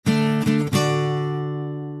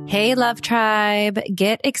Hey, Love Tribe.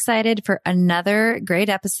 Get excited for another great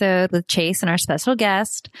episode with Chase and our special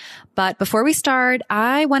guest. But before we start,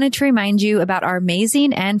 I wanted to remind you about our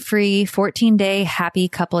amazing and free 14-day happy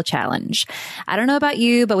couple challenge. I don't know about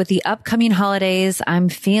you, but with the upcoming holidays, I'm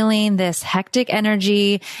feeling this hectic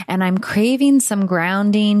energy and I'm craving some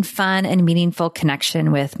grounding, fun, and meaningful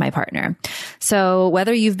connection with my partner. So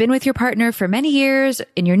whether you've been with your partner for many years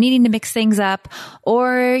and you're needing to mix things up,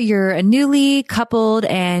 or you're a newly coupled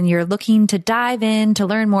and you're looking to dive in to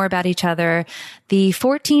learn more about each other, the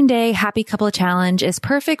 14-day Happy Couple Challenge is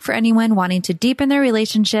perfect for anyone wanting to deepen their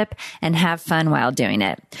relationship and have fun while doing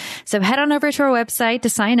it. So head on over to our website to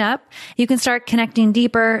sign up. You can start connecting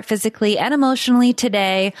deeper physically and emotionally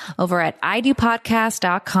today over at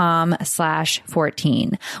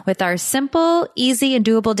idopodcast.com/14. With our simple, easy, and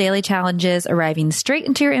doable daily challenges arriving straight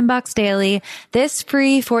into your inbox daily, this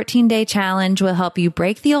free 14-day challenge will help you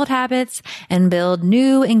break the old habits and build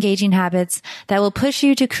new, engaging habits that will push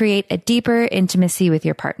you to create a deeper intimacy with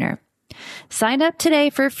your partner. Sign up today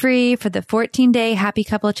for free for the 14-day Happy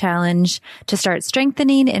Couple Challenge to start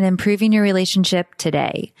strengthening and improving your relationship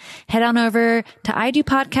today. Head on over to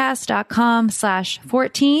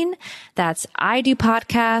idopodcast.com/14. That's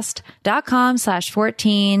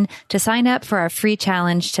idopodcast.com/14 to sign up for our free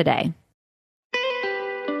challenge today.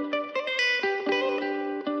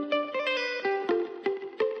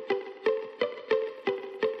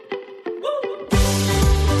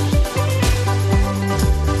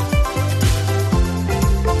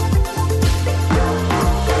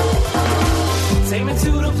 Take me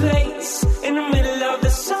to the place in the middle of the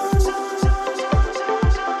sun.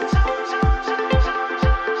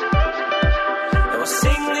 And we'll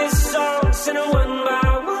sing this song, sing it one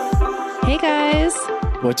by one. Hey guys.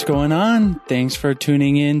 What's going on? Thanks for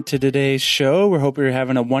tuning in to today's show. We hope you're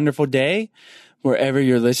having a wonderful day wherever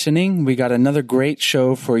you're listening. We got another great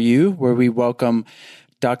show for you where we welcome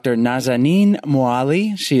Dr. Nazanin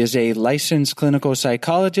Moali. She is a licensed clinical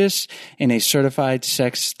psychologist and a certified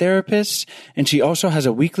sex therapist. And she also has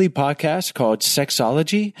a weekly podcast called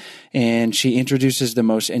Sexology. And she introduces the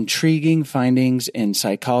most intriguing findings in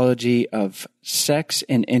psychology of sex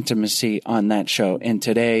and intimacy on that show. And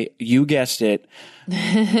today, you guessed it,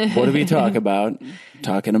 what do we talk about?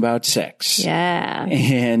 Talking about sex. Yeah.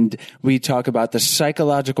 And we talk about the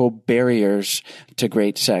psychological barriers to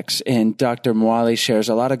great sex. And Dr. Moali shares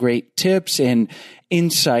a lot of great tips and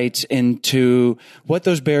insights into what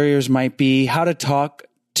those barriers might be, how to talk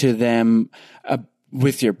to them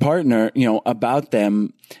with your partner, about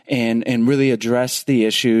them and really address the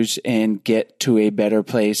issues and get to a better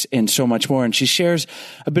place and so much more. And she shares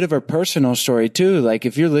a bit of her personal story too. Like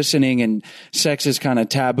if you're listening and sex is kind of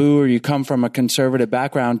taboo or you come from a conservative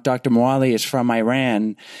background, Dr. Moali is from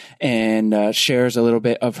Iran and shares a little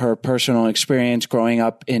bit of her personal experience growing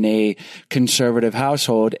up in a conservative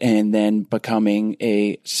household and then becoming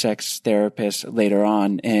a sex therapist later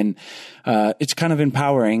on. And it's kind of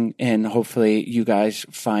empowering and hopefully you guys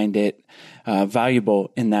find it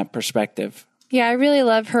valuable in that perspective. Yeah, I really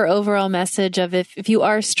love her overall message of if you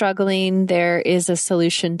are struggling, there is a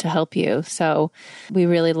solution to help you. So we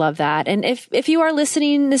really love that. And if you are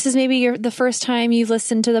listening, this is maybe the first time you've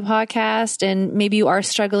listened to the podcast and maybe you are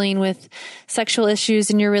struggling with sexual issues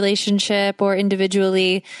in your relationship or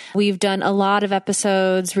individually, we've done a lot of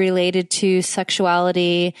episodes related to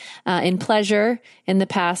sexuality and pleasure in the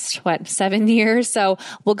past, 7 years. So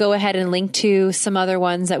we'll go ahead and link to some other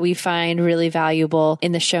ones that we find really valuable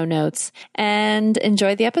in the show notes. And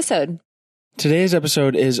enjoy the episode. Today's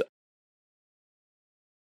episode is...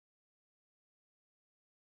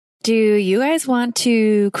 Do you guys want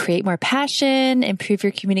to create more passion, improve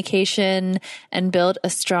your communication, and build a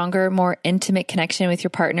stronger, more intimate connection with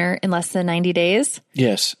your partner in less than 90 days?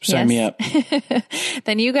 Yes, sign me up.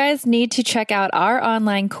 Then you guys need to check out our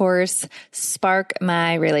online course, Spark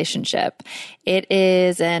My Relationship. It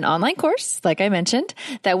is an online course, like I mentioned,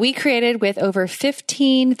 that we created with over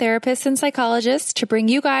 15 therapists and psychologists to bring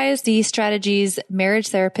you guys the strategies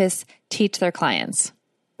marriage therapists teach their clients.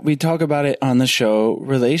 We talk about it on the show.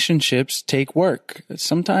 Relationships take work.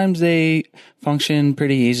 Sometimes they function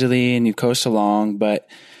pretty easily and you coast along, but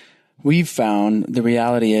we've found the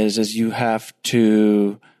reality is you have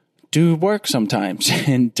to do work sometimes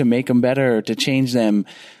and to make them better, to change them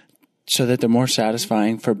so that they're more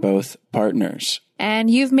satisfying for both partners. And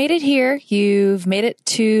you've made it here. You've made it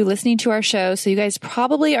to listening to our show. So you guys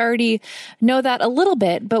probably already know that a little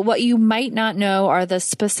bit, but what you might not know are the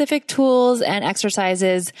specific tools and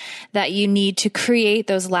exercises that you need to create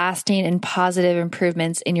those lasting and positive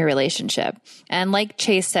improvements in your relationship. And like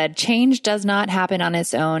Chase said, change does not happen on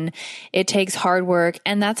its own. It takes hard work.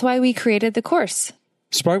 And that's why we created the course.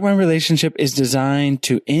 Spark My Relationship is designed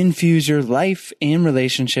to infuse your life and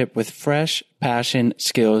relationship with fresh passion,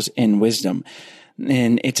 skills, and wisdom.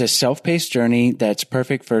 And it's a self-paced journey that's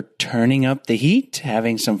perfect for turning up the heat,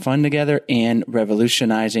 having some fun together, and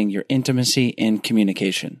revolutionizing your intimacy and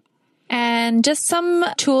communication. And just some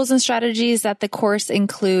tools and strategies that the course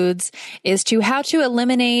includes is how to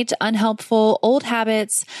eliminate unhelpful old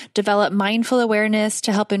habits, develop mindful awareness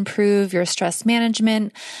to help improve your stress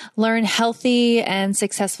management, learn healthy and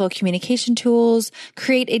successful communication tools,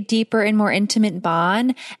 create a deeper and more intimate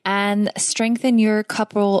bond, and strengthen your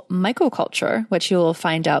couple microculture, which you will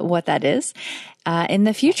find out what that is. In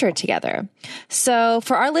the future together. So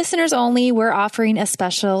for our listeners only, we're offering a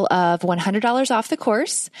special of $100 off the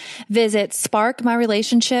course. Visit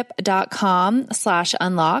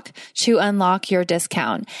sparkmyrelationship.com/unlock to unlock your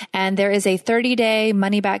discount. And there is a 30-day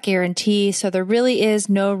money-back guarantee. So there really is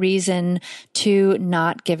no reason to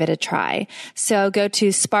not give it a try. So go to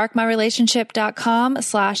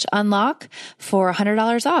sparkmyrelationship.com/unlock for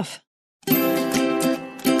 $100 off.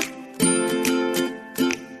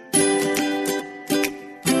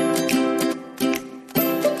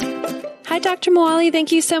 Hi, Dr. Moali.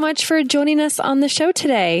 Thank you so much for joining us on the show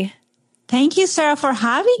today. Thank you, Sarah, for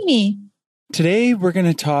having me. Today, we're going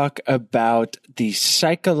to talk about the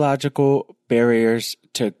psychological barriers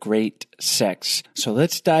to great sex. So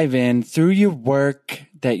let's dive in. Through your work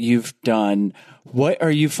that you've done, what are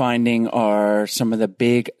you finding are some of the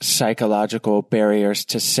big psychological barriers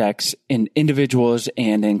to sex in individuals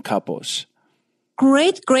and in couples?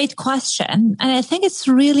 Great question. And I think it's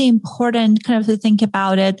really important kind of to think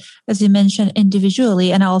about it, as you mentioned,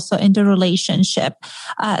 individually and also in the relationship.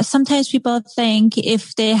 Sometimes people think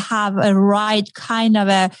if they have a right kind of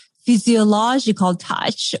a physiological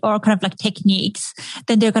touch or kind of like techniques,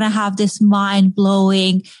 then they're going to have this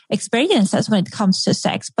mind-blowing experiences when it comes to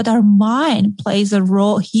sex. But our mind plays a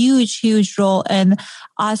huge role in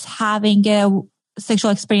us having a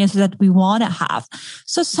sexual experiences that we want to have.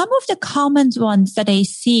 So some of the common ones that I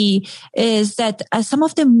see is that some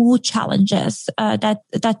of the mood challenges that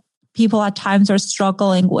people at times are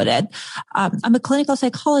struggling with it. I'm a clinical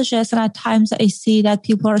psychologist, and at times I see that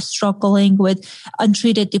people are struggling with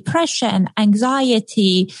untreated depression,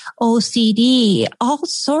 anxiety, OCD, all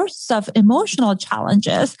sorts of emotional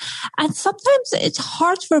challenges. And sometimes it's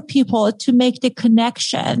hard for people to make the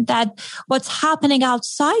connection that what's happening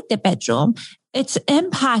outside the bedroom, it's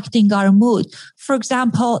impacting our mood. For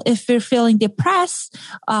example, if we're feeling depressed,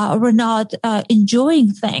 we're not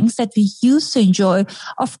enjoying things that we used to enjoy.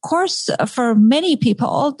 Of course, for many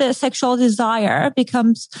people, the sexual desire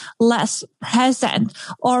becomes less present.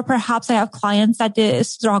 Or perhaps I have clients that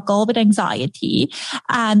struggle with anxiety,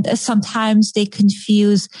 and sometimes they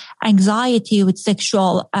confuse anxiety with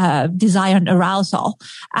sexual desire and arousal,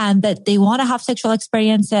 and that they want to have sexual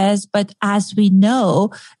experiences. But as we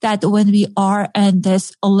know, that when we are in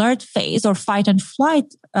this alert phase or fight and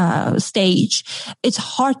flight stage, it's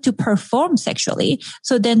hard to perform sexually.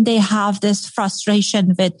 So then they have this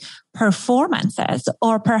frustration with performances,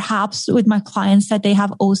 or perhaps with my clients that they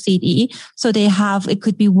have OCD. So it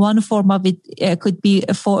could be one form of it. It could be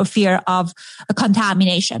for fear of a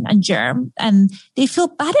contamination and germ, and they feel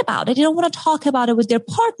bad about it. They don't want to talk about it with their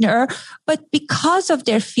partner, but because of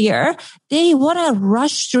their fear, they want to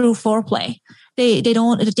rush through foreplay. They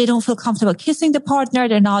don't feel comfortable kissing the partner.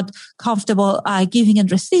 They're not comfortable giving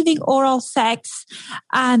and receiving oral sex,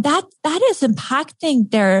 and that is impacting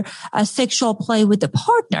their sexual play with the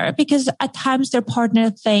partner, because at times their partner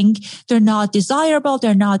think they're not desirable,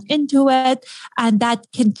 they're not into it, and that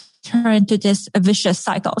can turn into this vicious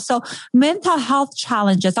cycle. So mental health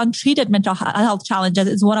challenges, untreated mental health challenges,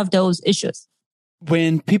 is one of those issues.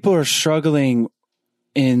 When people are struggling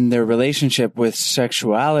in their relationship with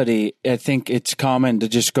sexuality, I think it's common to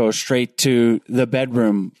just go straight to the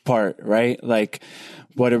bedroom part, right? Like,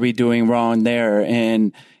 what are we doing wrong there?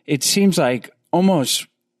 And it seems like almost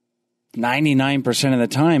 99% of the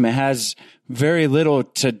time, it has very little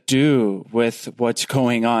to do with what's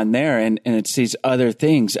going on there. And it's these other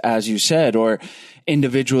things, as you said, or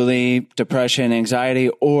individually, depression, anxiety,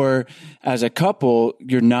 or as a couple,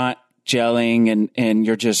 you're not gelling and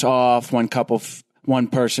you're just off. One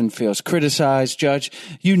person feels criticized, judged,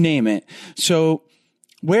 you name it. So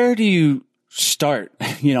where do you start?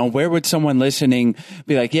 Where would someone listening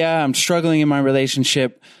be like, yeah, I'm struggling in my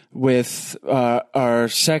relationship with our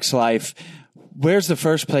sex life. Where's the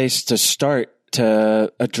first place to start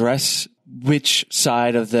to address which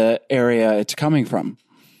side of the area it's coming from?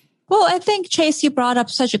 Well, I think, Chase, you brought up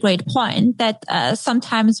such a great point that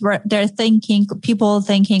sometimes people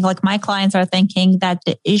thinking, like my clients are thinking that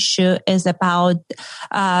the issue is about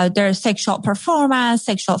their sexual performance,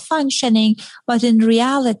 sexual functioning. But in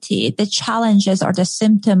reality, the challenges are the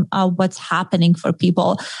symptom of what's happening for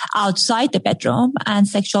people outside the bedroom. And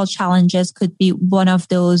sexual challenges could be one of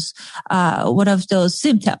those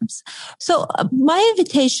symptoms. So my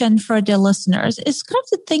invitation for the listeners is kind of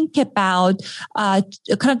to think about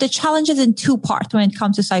kind of the challenges in two parts when it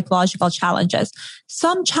comes to psychological challenges.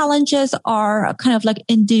 Some challenges are kind of like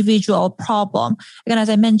individual problem. Again,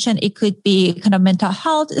 as I mentioned, it could be kind of mental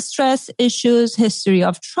health, stress issues, history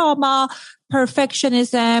of trauma,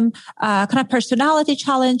 perfectionism, kind of personality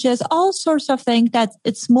challenges, all sorts of things that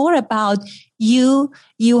it's more about you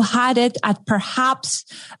had it at perhaps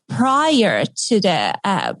prior to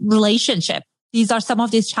the relationship. These are some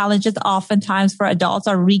of these challenges oftentimes for adults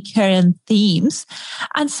are recurrent themes.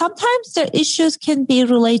 And sometimes the issues can be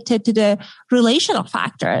related to the relational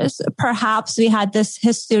factors. Perhaps we had this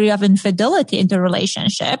history of infidelity in the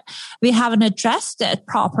relationship. We haven't addressed it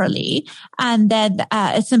properly. And then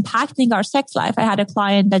it's impacting our sex life. I had a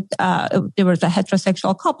client that there was a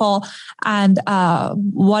heterosexual couple and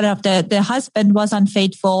one of the husband was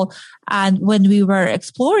unfaithful. And when we were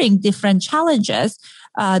exploring different challenges,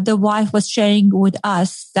 the wife was sharing with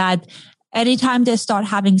us that anytime they start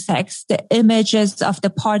having sex, the images of the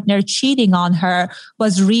partner cheating on her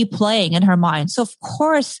was replaying in her mind. So of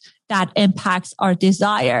course, that impacts our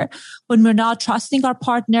desire. When we're not trusting our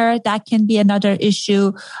partner, that can be another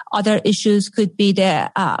issue. Other issues could be the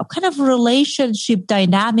kind of relationship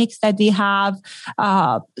dynamics that we have.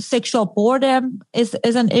 Sexual boredom is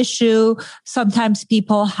an issue. Sometimes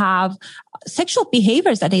people have sexual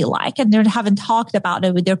behaviors that they like and they haven't talked about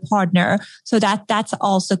it with their partner. So that's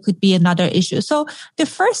also could be another issue. So the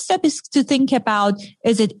first step is to think about,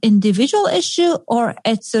 is it individual issue or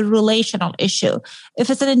it's a relational issue? If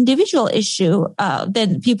it's an individual issue,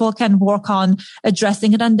 then people can work on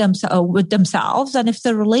addressing it with themselves. And if it's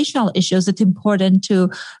a relational issues, it's important to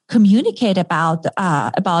communicate about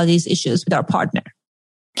these issues with our partner.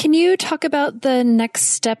 Can you talk about the next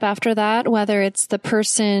step after that, whether it's the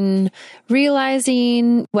person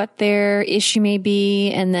realizing what their issue may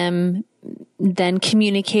be and then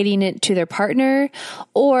communicating it to their partner,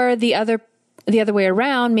 or the other way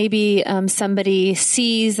around, maybe somebody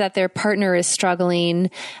sees that their partner is struggling,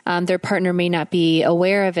 their partner may not be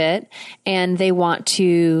aware of it, and they want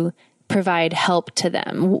to provide help to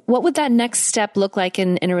them. What would that next step look like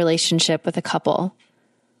in a relationship with a couple?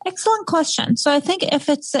 Excellent question. So I think if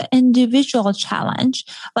it's an individual challenge,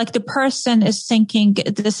 like the person is thinking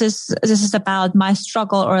this is about my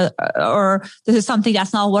struggle or this is something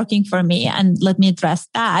that's not working for me and let me address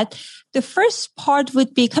that. The first part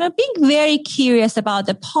would be kind of being very curious about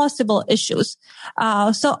the possible issues.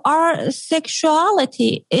 So our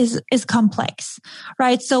sexuality is complex,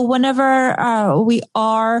 right? So whenever we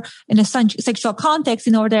are in a sexual context,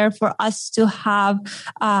 in order for us to have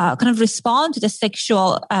kind of respond to the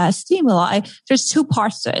sexual stimuli, there's two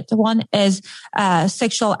parts to it. One is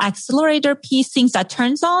sexual accelerator piece, things that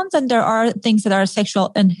turns on, and there are things that are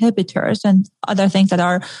sexual inhibitors and other things that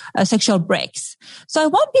are sexual breaks. So I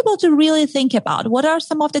want people to really think about what are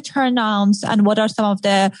some of the turn-ons and what are some of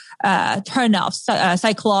the turn-offs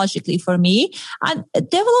psychologically for me, and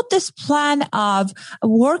develop this plan of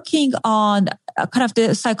working on kind of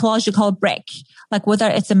the psychological break, like whether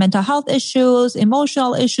it's a mental health issues,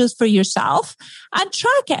 emotional issues for yourself, and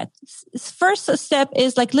track it. First step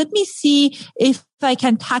is like, let me see if I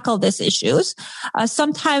can tackle these issues.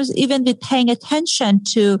 Sometimes even with paying attention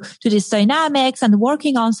to these dynamics and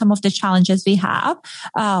working on some of the challenges we have,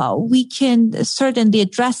 we can certainly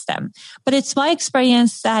address them. But it's my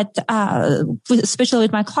experience that, especially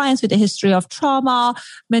with my clients with a history of trauma,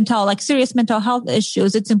 serious mental health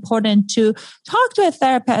issues, it's important to talk to a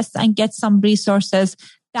therapist and get some resources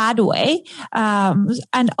that way.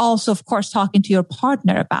 And also, of course, talking to your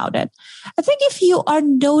partner about it. I think if you are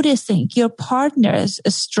noticing your partner is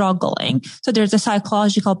struggling, so there's a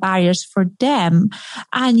psychological barriers for them,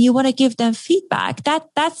 and you want to give them feedback,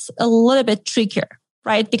 that's a little bit trickier,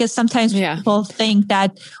 right? Because sometimes people think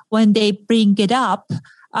that when they bring it up,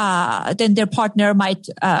 then their partner might,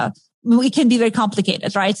 it can be very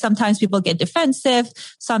complicated, right? Sometimes people get defensive.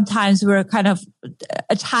 Sometimes we're kind of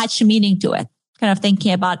attach meaning to it. Kind of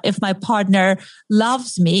thinking about if my partner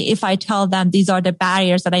loves me, if I tell them these are the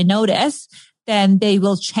barriers that I notice, then they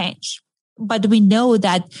will change. But we know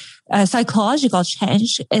that psychological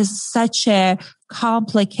change is such a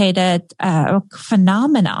complicated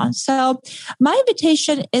phenomenon. So my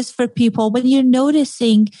invitation is for people, when you're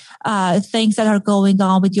noticing things that are going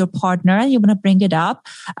on with your partner and you want to bring it up,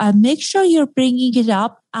 make sure you're bringing it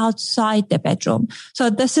up outside the bedroom. So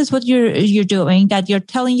this is what you're doing, that you're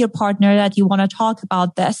telling your partner that you want to talk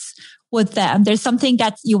about this with them. There's something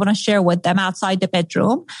that you want to share with them outside the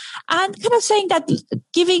bedroom, and kind of saying that,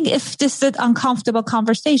 giving, if this is an uncomfortable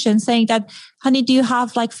conversation, saying that, honey, do you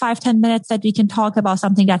have like 5-10 minutes that we can talk about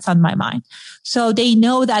something that's on my mind? So they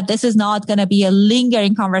know that this is not going to be a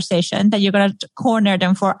lingering conversation, that you're going to corner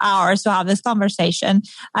them for hours to have this conversation.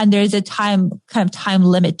 And there's a time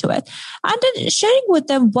limit to it. And then sharing with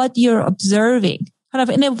them what you're observing, kind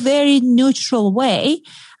of in a very neutral way,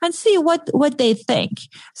 and see what they think.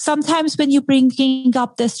 Sometimes when you're bringing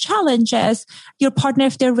up these challenges, your partner,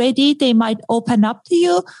 if they're ready, they might open up to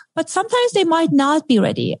you, but sometimes they might not be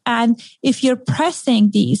ready. And if you're pressing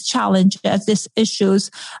these challenges, these issues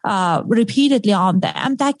repeatedly on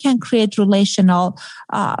them, that can create relational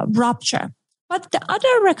rupture. But the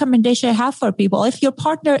other recommendation I have for people, if your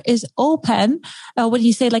partner is open, when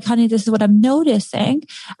you say like, honey, this is what I'm noticing,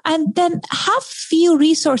 and then have few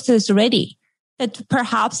resources ready. That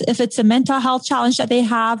perhaps if it's a mental health challenge that they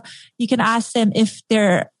have, you can ask them if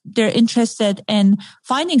they're interested in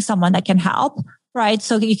finding someone that can help, right?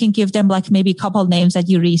 So you can give them like maybe a couple names that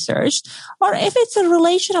you researched. Or if it's a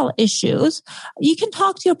relational issues, you can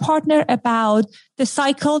talk to your partner about the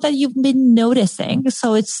cycle that you've been noticing.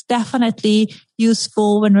 So it's definitely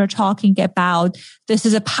useful when we're talking about this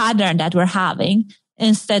is a pattern that we're having,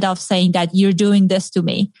 instead of saying that you're doing this to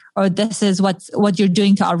me, or this is what you're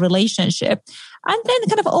doing to our relationship. And then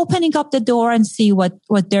kind of opening up the door and see what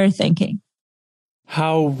they're thinking.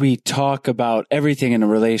 How we talk about everything in a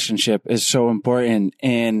relationship is so important,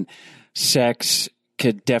 and sex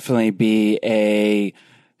could definitely be a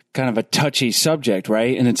kind of a touchy subject,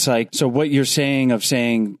 right? And it's like, so what you're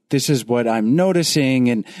saying, this is what I'm noticing,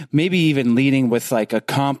 and maybe even leading with like a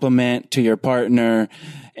compliment to your partner,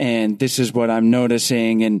 and this is what I'm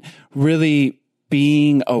noticing, and really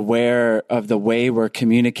being aware of the way we're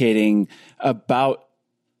communicating about,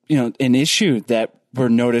 an issue that we're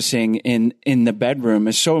noticing in the bedroom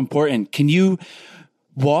is so important. Can you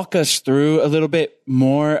walk us through a little bit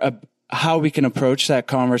more of how we can approach that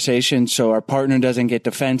conversation so our partner doesn't get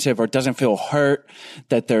defensive or doesn't feel hurt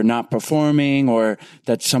that they're not performing or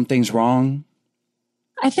that something's wrong?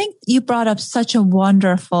 I think you brought up such a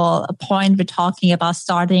wonderful point with talking about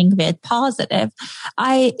starting with positive.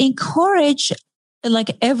 I encourage like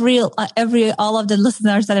all of the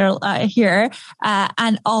listeners that are here,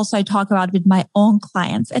 and also I talk about with my own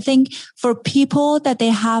clients. I think for people that they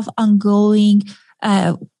have ongoing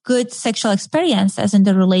good sexual experiences in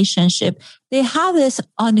the relationship, they have this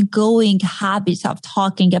ongoing habit of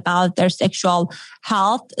talking about their sexual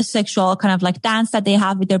health, sexual kind of like dance that they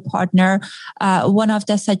have with their partner. One of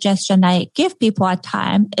the suggestions I give people at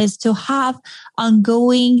time is to have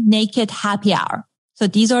ongoing naked happy hour. So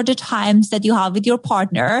these are the times that you have with your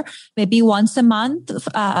partner, maybe once a month.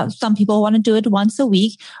 Some people want to do it once a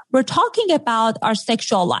week. We're talking about our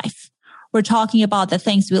sexual life. We're talking about the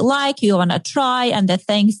things we like, we want to try, and the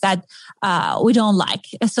things that we don't like.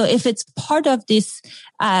 So if it's part of this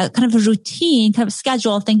kind of a routine, kind of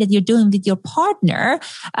schedule thing that you're doing with your partner,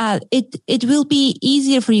 it will be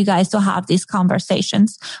easier for you guys to have these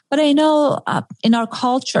conversations. But I know in our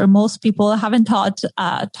culture, most people haven't taught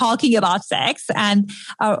talking about sex, and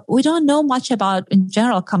we don't know much about in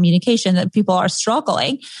general communication, that people are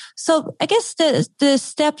struggling. So I guess the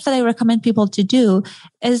steps that I recommend people to do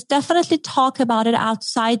is definitely talk about it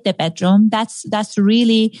outside the bedroom. That's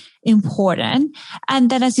really important.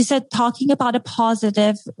 And then, as you said, talking about a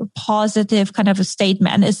positive kind of a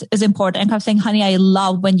statement is important. And kind of saying, honey, I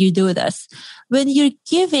love when you do this. When you're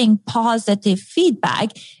giving positive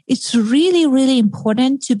feedback, it's really, really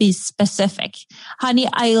important to be specific. Honey,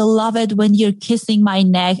 I love it when you're kissing my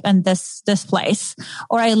neck and this place,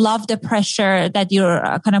 or I love the pressure that you're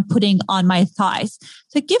kind of putting on my thighs.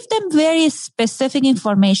 So give them very specific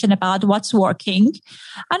information about what's working.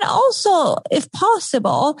 And also, if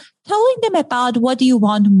possible, telling them about what you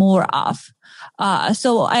want more of.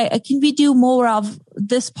 So can we do more of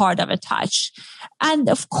this part of a touch? And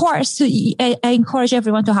of course, I encourage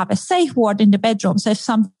everyone to have a safe word in the bedroom. So if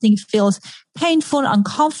something feels painful,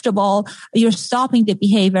 uncomfortable, you're stopping the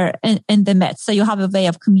behavior in the midst. So you have a way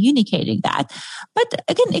of communicating that. But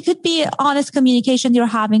again, it could be honest communication you're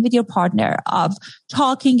having with your partner of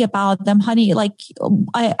talking about them, honey, like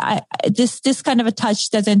this kind of a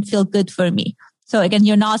touch doesn't feel good for me. So again,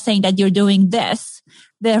 you're not saying that you're doing this,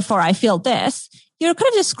 therefore I feel this. you're kind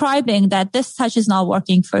of describing that this touch is not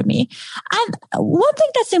working for me. And one thing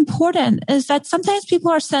that's important is that sometimes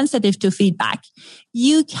people are sensitive to feedback.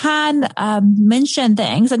 You can mention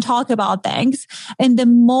things and talk about things in the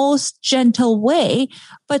most gentle way,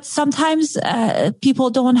 but sometimes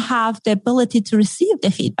people don't have the ability to receive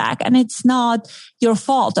the feedback, and it's not your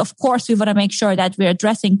fault. Of course, we want to make sure that we're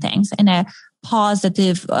addressing things in a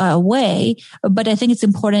positive way, but I think it's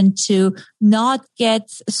important to not get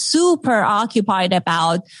super occupied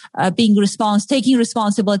about taking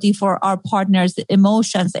responsibility for our partner's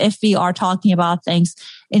emotions if we are talking about things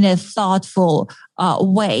in a thoughtful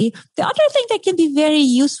way. The other thing that can be very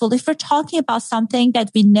useful, if we're talking about something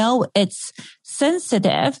that we know it's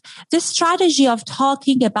sensitive, this strategy of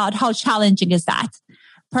talking about how challenging is that.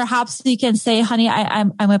 Perhaps you can say, honey,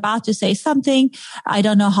 I'm about to say something. I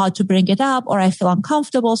don't know how to bring it up, or I feel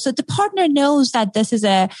uncomfortable. So the partner knows that this is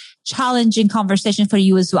a challenging conversation for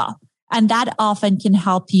you as well. And that often can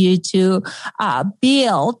help you to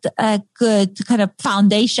build a good kind of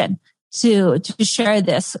foundation to share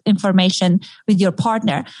this information with your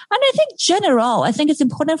partner. And I think it's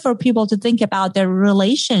important for people to think about their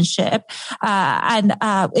relationship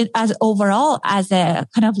as overall as a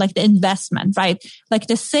kind of like the investment, right? Like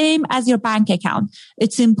the same as your bank account.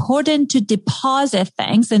 It's important to deposit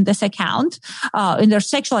things in this account, in their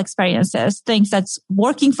sexual experiences, things that's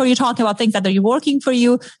working for you, talking about things that are working for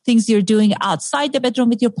you, things you're doing outside the bedroom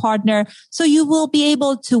with your partner. So you will be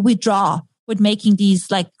able to withdraw with making these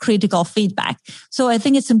like critical feedback. So I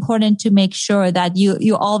think it's important to make sure that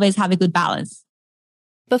you always have a good balance.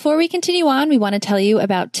 Before we continue on, we want to tell you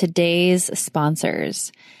about today's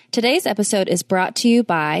sponsors. Today's episode is brought to you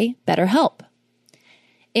by BetterHelp.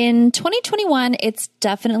 In 2021, it's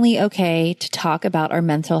definitely okay to talk about our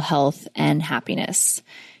mental health and happiness.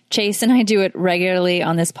 Chase and I do it regularly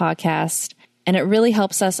on this podcast, and it really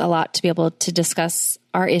helps us a lot to be able to discuss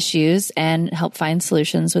our issues and help find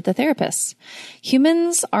solutions with the therapist.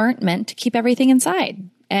 Humans aren't meant to keep everything inside,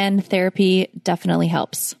 and therapy definitely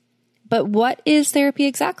helps. But what is therapy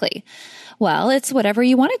exactly? Well, it's whatever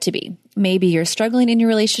you want it to be. Maybe you're struggling in your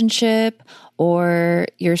relationship, or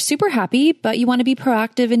you're super happy, but you want to be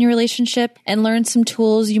proactive in your relationship and learn some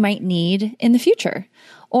tools you might need in the future.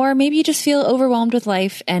 Or maybe you just feel overwhelmed with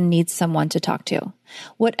life and need someone to talk to.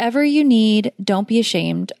 Whatever you need, don't be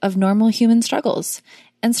ashamed of normal human struggles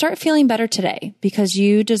and start feeling better today, because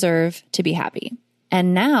you deserve to be happy.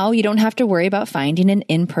 And now you don't have to worry about finding an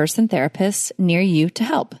in-person therapist near you to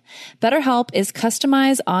help. BetterHelp is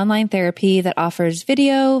customized online therapy that offers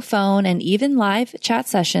video, phone, and even live chat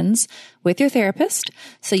sessions with your therapist,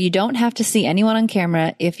 so you don't have to see anyone on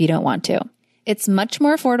camera if you don't want to. It's much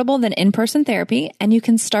more affordable than in-person therapy, and you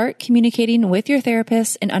can start communicating with your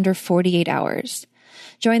therapist in under 48 hours.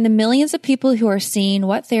 Join the millions of people who are seeing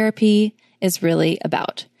what therapy is really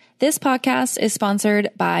about. This podcast is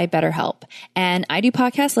sponsored by BetterHelp, and I Do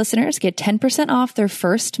Podcast listeners get 10% off their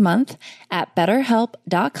first month at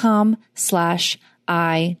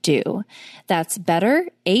betterhelp.com/IDO. That's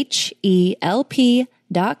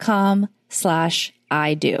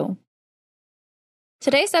betterhelp.com/IDO.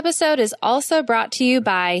 Today's episode is also brought to you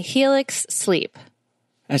by Helix Sleep.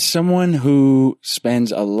 As someone who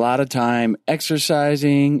spends a lot of time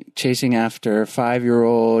exercising, chasing after a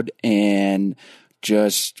 5-year-old, and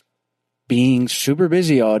just being super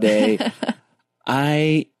busy all day,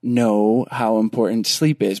 I know how important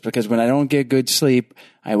sleep is, because when I don't get good sleep,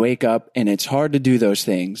 I wake up and it's hard to do those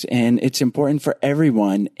things. And it's important for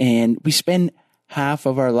everyone. And we spend half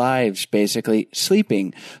of our lives basically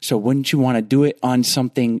sleeping. So wouldn't you want to do it on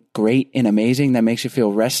something great and amazing that makes you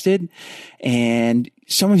feel rested? And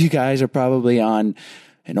some of you guys are probably on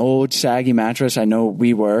an old saggy mattress. I know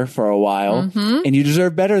we were for a while, and you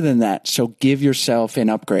deserve better than that. So give yourself an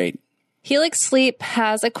upgrade. Helix Sleep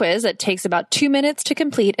has a quiz that takes about 2 minutes to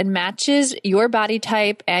complete and matches your body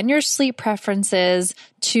type and your sleep preferences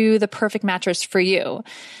to the perfect mattress for you.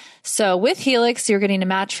 So with Helix, you're getting a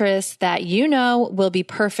mattress that you know will be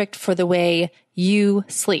perfect for the way you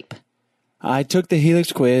sleep. I took the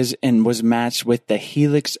Helix quiz and was matched with the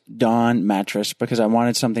Helix Dawn mattress because I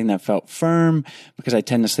wanted something that felt firm, because I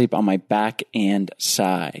tend to sleep on my back and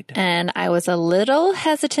side. And I was a little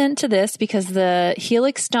hesitant to this because the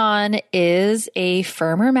Helix Dawn is a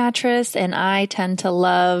firmer mattress, and I tend to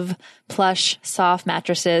love plush, soft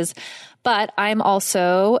mattresses. But I'm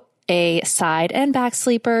also a side and back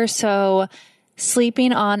sleeper, so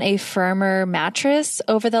sleeping on a firmer mattress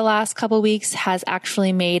over the last couple of weeks has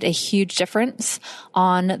actually made a huge difference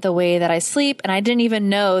on the way that I sleep. And I didn't even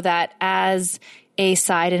know that as a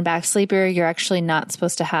side and back sleeper, you're actually not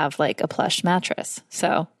supposed to have like a plush mattress.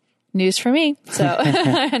 So News for me. So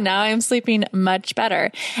now I'm sleeping much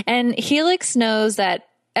better. And Helix knows that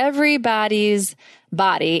everybody's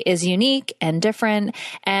body is unique and different.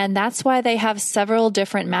 And that's why they have several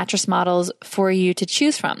different mattress models for you to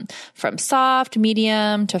choose from soft,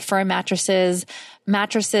 medium to firm mattresses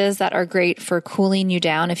that are great for cooling you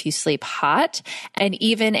down if you sleep hot, and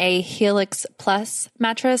even a Helix Plus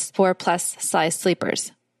mattress for plus size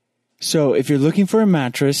sleepers. So if you're looking for a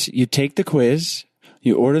mattress, you take the quiz,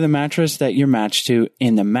 you order the mattress that you're matched to,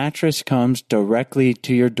 and the mattress comes directly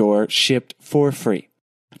to your door, shipped for free.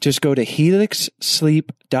 Just go to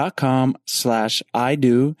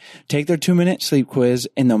helixsleep.com/ido, take their 2-minute sleep quiz,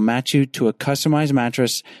 and they'll match you to a customized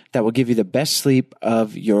mattress that will give you the best sleep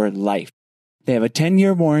of your life. They have a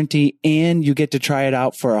 10-year warranty, and you get to try it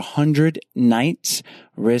out for 100 nights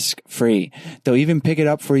risk-free. They'll even pick it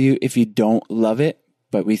up for you if you don't love it,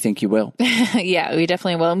 but we think you will. Yeah, we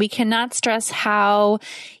definitely will. And we cannot stress how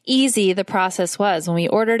easy the process was. When we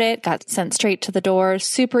ordered it, got sent straight to the door,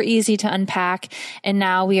 super easy to unpack. And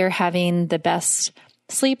now we are having the best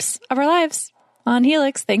sleeps of our lives on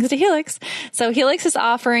Helix, thanks to Helix. So Helix is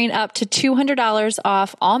offering up to $200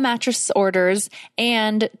 off all mattress orders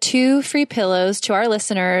and 2 free pillows to our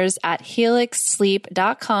listeners at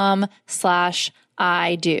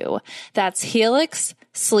helixsleep.com/ido. That's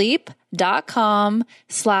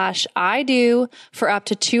helixsleep.com/ido for up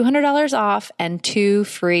to $200 off and 2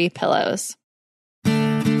 free pillows.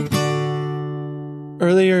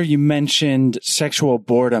 Earlier, you mentioned sexual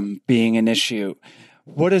boredom being an issue.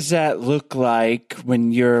 What does that look like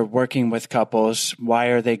when you're working with couples? Why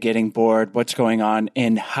are they getting bored? What's going on?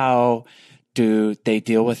 And how do they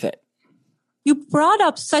deal with it? You brought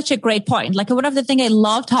up such a great point. Like, one of the things I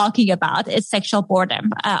love talking about is sexual boredom.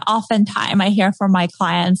 Oftentimes I hear from my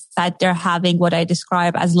clients that they're having what I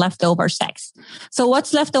describe as leftover sex. So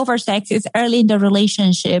what's leftover sex is early in the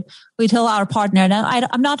relationship, we tell our partner, no,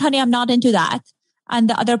 I'm not into that. And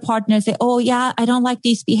the other partner say, oh yeah, I don't like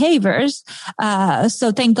these behaviors.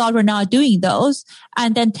 So thank God we're not doing those.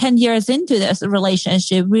 And then 10 years into this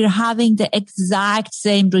relationship, we're having the exact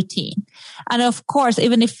same routine. And of course,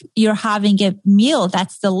 even if you're having a meal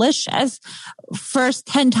that's delicious, first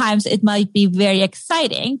 10 times it might be very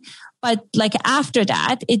exciting. But like after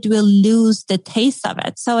that, it will lose the taste of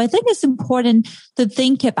it. So I think it's important to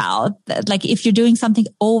think about that, like if you're doing something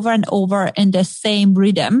over and over in the same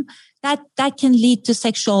rhythm, that can lead to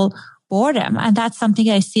sexual boredom. And that's something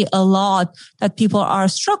I see a lot, that people are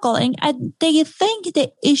struggling and they think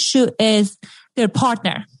the issue is their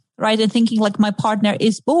partner, right? And thinking like my partner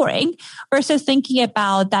is boring versus thinking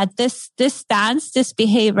about that this dance, this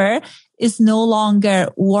behavior is no longer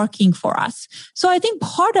working for us. So I think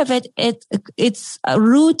part of it's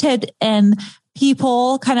rooted in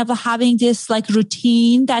people kind of having this like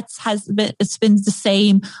routine it's been the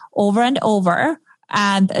same over and over,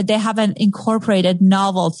 and they haven't incorporated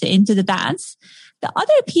novelty into the dance. The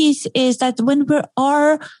other piece is that when we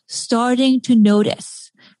are starting to notice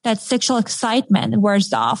that sexual excitement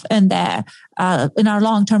wears off in our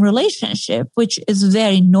long-term relationship, which is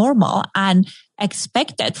very normal and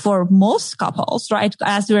expected for most couples, right?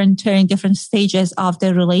 As we're entering different stages of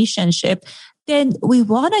the relationship, then we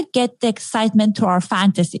want to get the excitement to our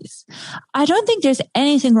fantasies. I don't think there's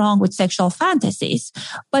anything wrong with sexual fantasies,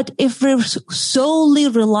 but if we solely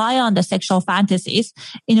rely on the sexual fantasies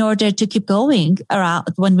in order to keep going around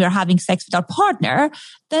when we're having sex with our partner,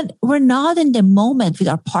 then we're not in the moment with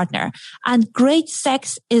our partner. And great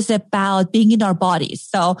sex is about being in our bodies.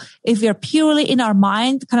 So if we're purely in our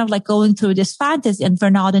mind, kind of like going through this fantasy and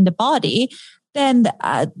we're not in the body, then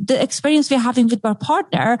the experience we're having with our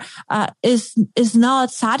partner is not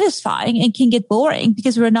satisfying and can get boring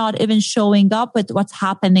because we're not even showing up with what's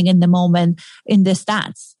happening in the moment in this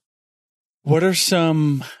dance. What are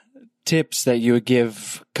some tips that you would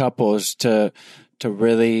give couples to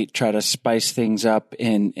really try to spice things up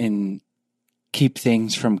and keep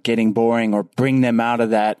things from getting boring, or bring them out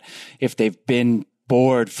of that if they've been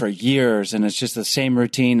bored for years and it's just the same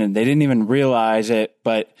routine and they didn't even realize it,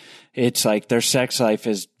 but it's like their sex life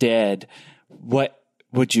is dead? What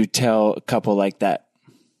would you tell a couple like that?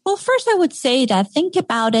 Well, first I would say that think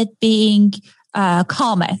about it being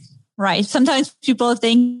common, right? Sometimes people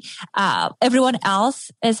think everyone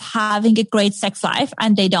else is having a great sex life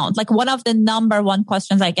and they don't. Like, one of the number one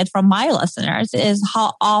questions I get from my listeners is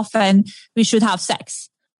how often we should have sex.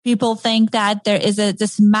 People think that there is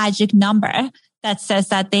this magic number that says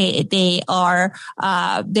that they're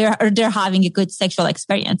having a good sexual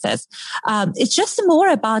experiences. It's just more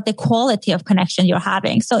about the quality of connection you're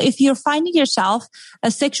having. So if you're finding yourself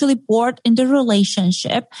sexually bored in the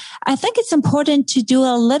relationship, I think it's important to do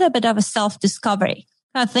a little bit of a self-discovery.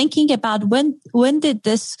 thinking about when did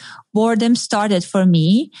this boredom started for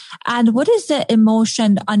me, and what is the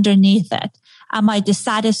emotion underneath it? Am I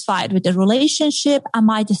dissatisfied with the relationship? Am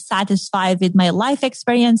I dissatisfied with my life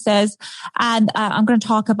experiences? And I'm going to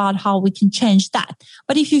talk about how we can change that.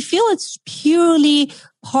 But if you feel it's purely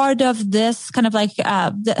part of this kind of like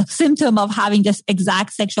the symptom of having this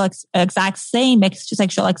exact same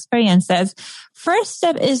sexual experiences, first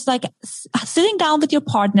step is like sitting down with your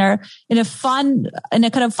partner in a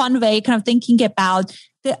kind of fun way, kind of thinking about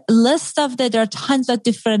the list of there are tons of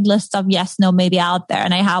different lists of yes, no, maybe out there.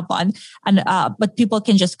 And I have one, and, but people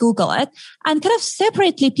can just Google it, and kind of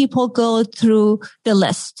separately people go through the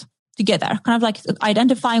list together, kind of like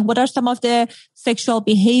identifying what are some of the sexual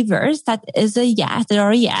behaviors that is a yes, that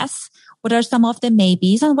are a yes. What are some of the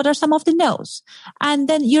maybes and what are some of the no's? And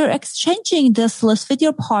then you're exchanging this list with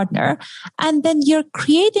your partner, and then you're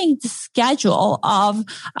creating the schedule of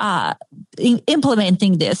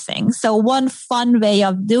implementing these things. So one fun way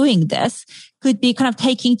of doing this could be kind of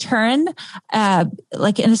taking turn,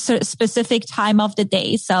 like in a specific time of the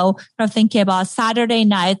day. So kind of thinking about Saturday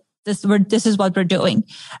night, this is what we're doing.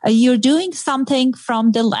 You're doing something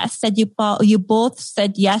from the list that you both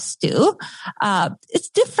said yes to. It's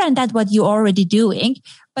different than what you're already doing,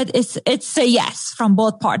 but it's a yes from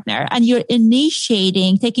both partner, and you're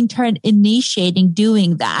taking turn initiating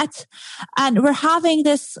doing that. And we're having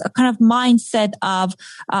this kind of mindset of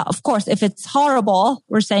course, if it's horrible,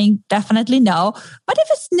 we're saying definitely no. But if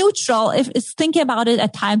it's neutral, if it's thinking about it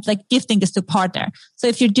at times like gifting this to partner. So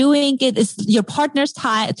if you're doing it, it's your partner's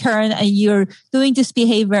turn and you're doing this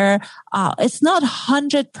behavior, it's not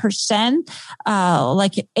 100%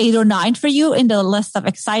 like 8 or 9 for you in the list of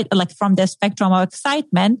like from the spectrum of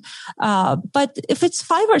excitement. But if it's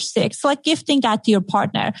 5 or 6, like gifting that to your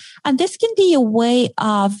partner. And this can be a way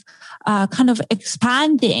of kind of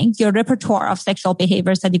expanding your repertoire of sexual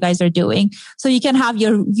behaviors that you guys are doing. So you can have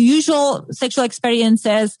your usual sexual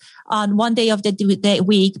experiences on one day of the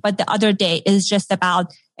week, but the other day is just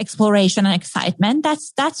about exploration and excitement.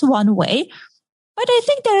 That's one way. But I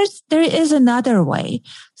think there is another way.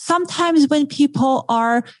 Sometimes when people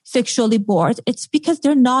are sexually bored, it's because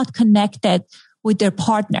they're not connected with their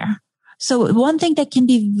partner. So one thing that can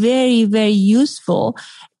be very, very useful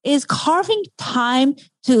is carving time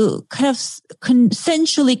to kind of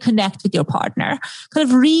consensually connect with your partner, kind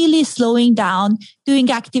of really slowing down,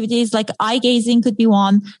 doing activities like eye gazing could be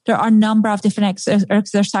one. There are a number of different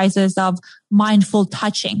exercises of mindful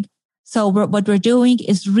touching. So what we're doing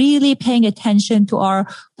is really paying attention to our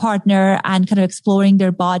partner and kind of exploring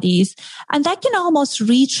their bodies. And that can almost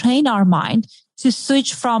retrain our mind to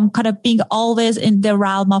switch from kind of being always in the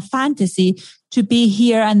realm of fantasy to be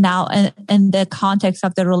here and now in the context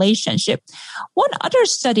of the relationship. One other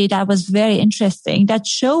study that was very interesting that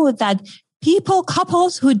showed that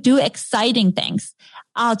couples who do exciting things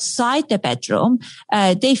outside the bedroom,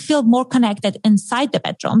 they feel more connected inside the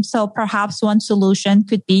bedroom. So perhaps one solution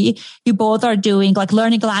could be you both are doing like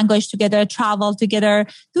learning a language together, travel together,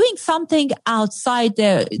 doing something outside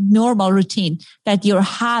the normal routine that you're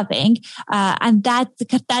having. And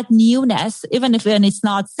that newness, even if when it's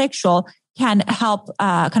not sexual, can help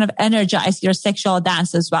kind of energize your sexual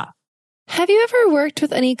dance as well. Have you ever worked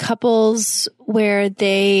with any couples where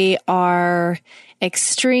they are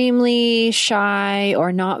extremely shy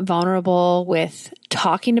or not vulnerable with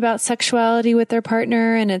talking about sexuality with their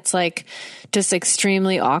partner, and it's like just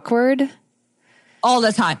extremely awkward? All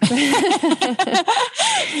the time. So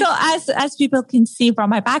as people can see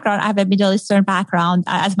from my background, I have a Middle Eastern background,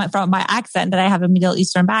 from my accent that I have a Middle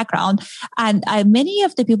Eastern background. And many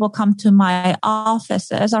of the people come to my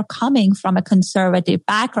offices are coming from a conservative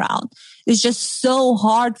background. It's just so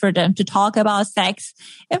hard for them to talk about sex.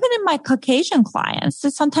 Even in my Caucasian clients,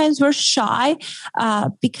 sometimes we're shy,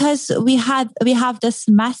 because we have this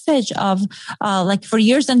message of, like for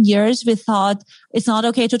years and years, we thought it's not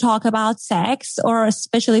okay to talk about sex, or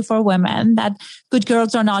especially for women, that good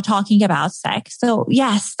girls are not talking about sex. So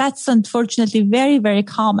yes, that's unfortunately very, very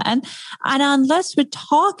common. And unless we're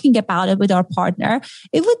talking about it with our partner,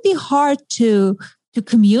 it would be hard to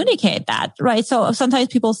communicate that, right? So sometimes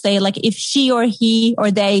people say like, if she or he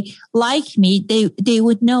or they like me, they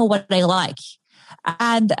would know what I like.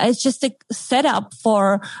 And it's just a setup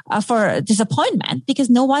for disappointment,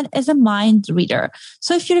 because no one is a mind reader.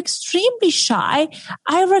 So if you're extremely shy,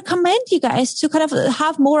 I recommend you guys to kind of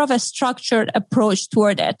have more of a structured approach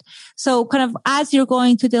toward it. So kind of as you're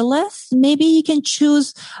going to the list, maybe you can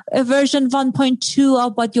choose a version 1.2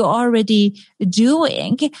 of what you're already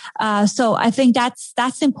doing. So I think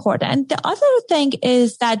that's important. The other thing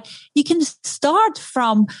is that you can start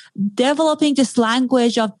from developing this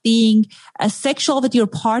language of being a sexual sexual with your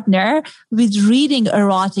partner with reading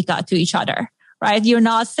erotica to each other. Right? You're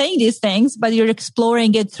not saying these things, but you're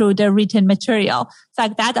exploring it through the written material. So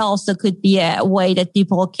like that also could be a way that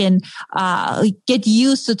people can get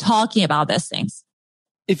used to talking about these things.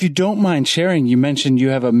 If you don't mind sharing, you mentioned you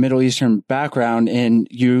have a Middle Eastern background and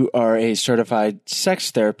you are a certified sex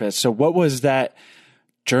therapist. So what was that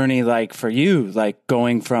journey like for you? Like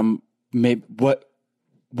going from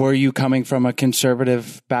were you coming from a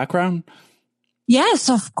conservative background? Yes,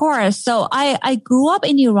 of course. So I grew up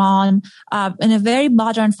in Iran in a very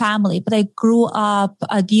modern family, but I grew up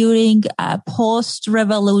during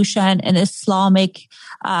post-revolution and Islamic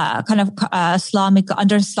under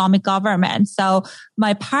Islamic government. So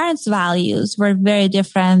my parents' values were very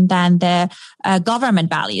different than the government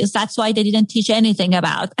values. That's why they didn't teach anything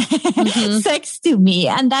about sex to me.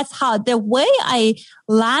 And that's how the way I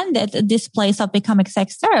landed at this place of becoming a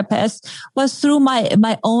sex therapist was through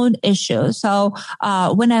my own issues. So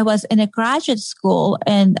when I was in a graduate school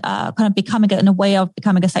and becoming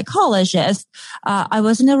a psychologist, I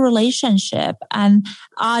was in a relationship, and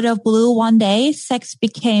out of blue one day, sex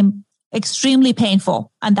became extremely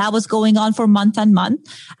painful. And that was going on for months and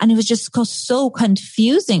months. And it was just so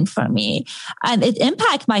confusing for me. And it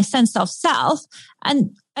impacted my sense of self.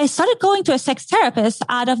 And I started going to a sex therapist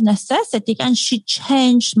out of necessity, and she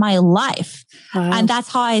changed my life. Wow. And that's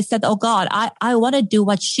how I said, oh God, I want to do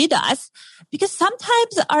what she does. Because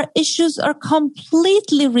sometimes our issues are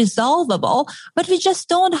completely resolvable, but we just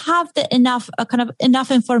don't have enough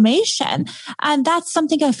information. And that's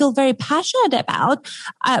something I feel very passionate about.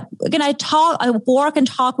 Again, I work and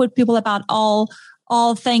talk with people about all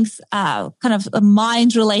things,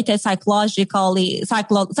 mind related,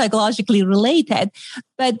 psychologically related.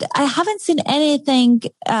 But I haven't seen anything,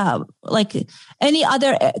 like any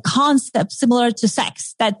other concept similar to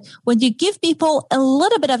sex, that when you give people a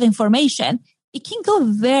little bit of information, it can go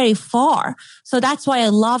very far. So that's why I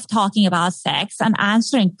love talking about sex and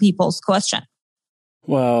answering people's questions.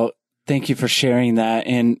 Well, thank you for sharing that.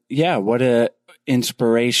 And yeah, what a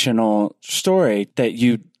inspirational story that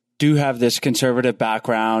you do have this conservative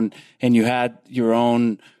background and you had your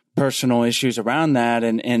own personal issues around that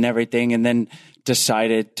and everything, and then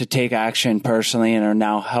decided to take action personally and are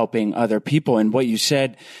now helping other people. And what you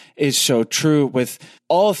said is so true with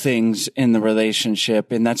all things in the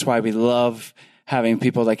relationship. And that's why we love having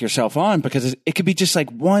people like yourself on, because it could be just like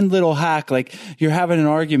one little hack. Like you're having an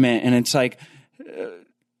argument and it's like,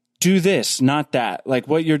 do this, not that. Like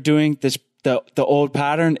what you're doing, the old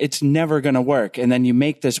pattern, it's never going to work. And then you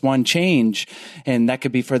make this one change, and that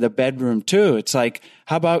could be for the bedroom too. It's like,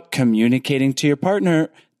 how about communicating to your partner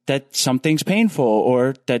that something's painful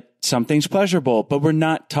or that something's pleasurable, but we're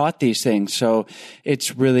not taught these things. So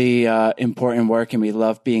it's really important work, and we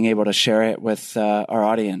love being able to share it with our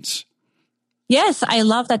audience. Yes, I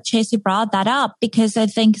love that Chase brought that up, because I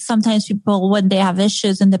think sometimes people, when they have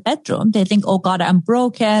issues in the bedroom, they think, oh God, I'm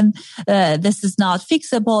broken. This is not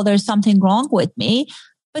fixable. There's something wrong with me.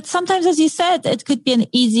 But sometimes, as you said, it could be an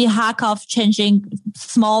easy hack of changing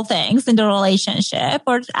small things in the relationship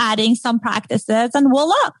or adding some practices, and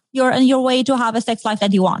voila, you're on your way to have a sex life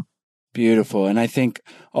that you want. Beautiful. And I think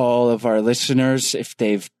all of our listeners, if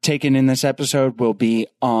they've taken in this episode, will be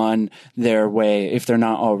on their way if they're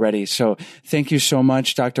not already. So thank you so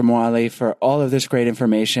much, Dr. Moali, for all of this great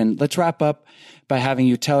information. Let's wrap up by having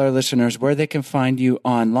you tell our listeners where they can find you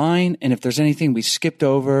online. And if there's anything we skipped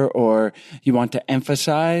over or you want to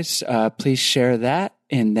emphasize, please share that,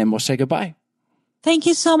 and then we'll say goodbye. Thank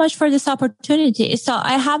you so much for this opportunity. So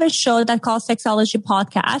I have a show that called Sexology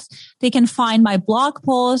Podcast. They can find my blog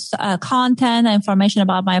posts, content, information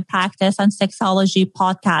about my practice on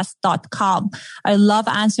sexologypodcast.com. I love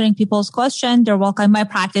answering people's questions. They're welcome. My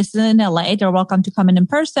practice is in LA. They're welcome to come in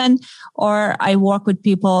person, or I work with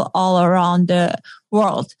people all around the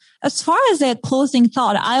world. As far as a closing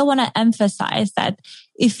thought, I want to emphasize that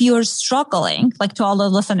if you're struggling, like to all the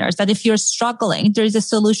listeners, that if you're struggling, there is a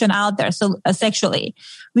solution out there. So sexually,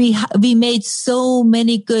 we made so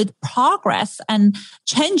many good progress and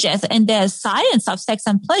changes in the science of sex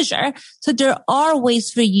and pleasure. So there are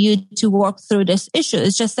ways for you to work through this issue.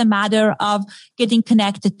 It's just a matter of getting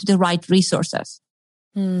connected to the right resources.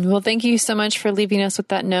 Well, thank you so much for leaving us with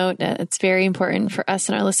that note. It's very important for us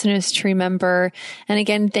and our listeners to remember. And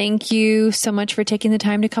again, thank you so much for taking the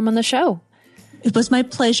time to come on the show. It was my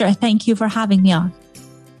pleasure. Thank you for having me on.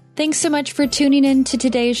 Thanks so much for tuning in to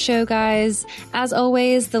today's show, guys. As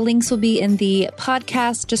always, the links will be in the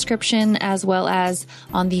podcast description as well as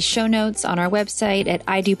on the show notes on our website at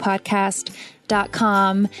idopodcast.com.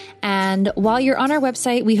 myrelatioship.com. And while you're on our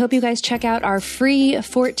website, we hope you guys check out our free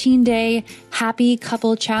 14-day Happy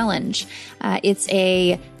Couple Challenge. It's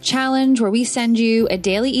a challenge where we send you a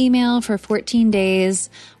daily email for 14 days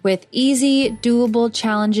with easy, doable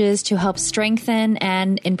challenges to help strengthen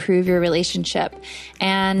and improve your relationship.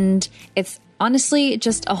 And it's honestly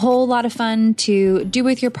just a whole lot of fun to do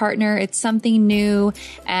with your partner. It's something new,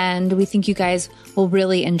 and we think you guys will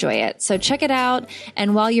really enjoy it. So check it out.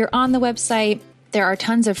 And while you're on the website, there are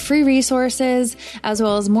tons of free resources, as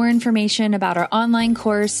well as more information about our online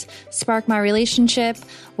course, Spark My Relationship,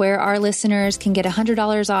 where our listeners can get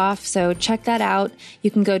 $100 off. So check that out.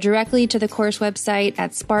 You can go directly to the course website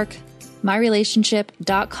at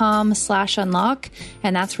sparkmyrelationship.com/unlock.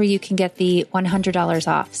 And that's where you can get the $100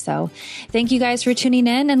 off. So thank you guys for tuning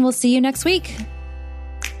in, and we'll see you next week.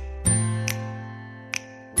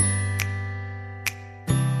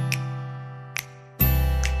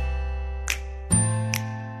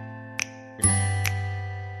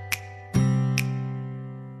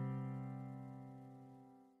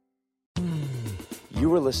 You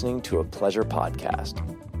were listening to a Pleasure Podcast.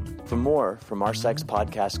 For more from our Sex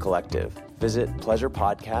Podcast Collective, visit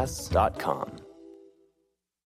pleasurepodcasts.com.